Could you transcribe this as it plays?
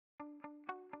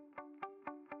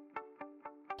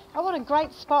Oh, what a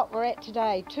great spot we're at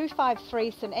today.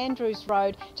 253 St Andrews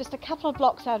Road, just a couple of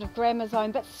blocks out of Grammar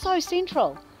Zone, but so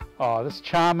central. Oh, this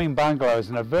charming bungalow is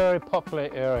in a very popular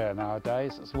area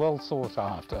nowadays. It's well sought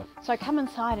after. So come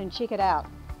inside and check it out.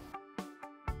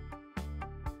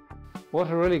 What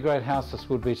a really great house this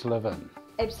would be to live in.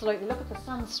 Absolutely, look at the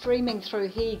sun streaming through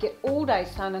here. You get all day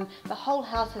sun, and the whole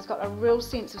house has got a real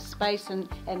sense of space and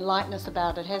lightness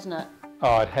about it, hasn't it?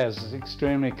 Oh, it has. It's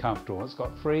extremely comfortable. It's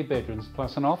got 3 bedrooms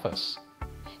plus an office.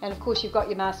 And of course you've got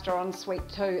your master ensuite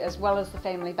too, as well as the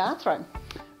family bathroom.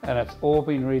 And it's all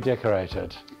been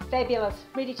redecorated. Fabulous,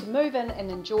 ready to move in and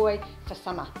enjoy for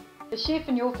summer. The chef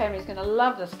in your family is going to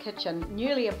love this kitchen,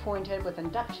 newly appointed with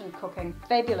induction cooking,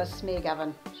 fabulous smeg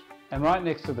oven. And right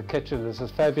next to the kitchen is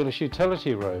this fabulous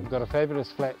utility room. Got a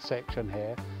fabulous flat section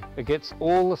here. It gets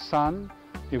all the sun.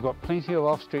 You've got plenty of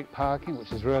off-street parking,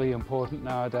 which is really important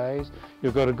nowadays.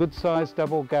 You've got a good-sized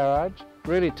double garage.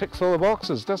 Really ticks all the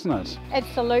boxes, doesn't it?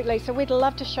 Absolutely, so we'd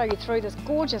love to show you through this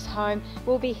gorgeous home.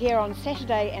 We'll be here on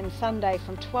Saturday and Sunday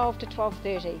from 12 to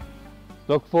 12:30.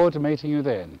 Look forward to meeting you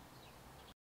then.